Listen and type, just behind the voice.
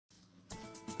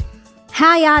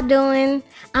How y'all doing?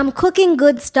 I'm cooking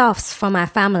good stuffs for my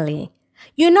family.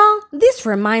 You know, this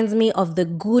reminds me of the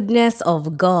goodness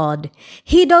of God.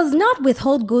 He does not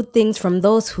withhold good things from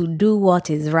those who do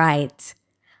what is right.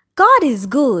 God is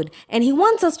good and He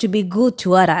wants us to be good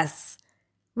to others.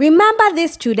 Remember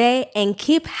this today and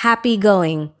keep happy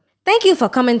going. Thank you for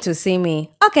coming to see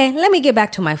me. Okay, let me get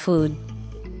back to my food.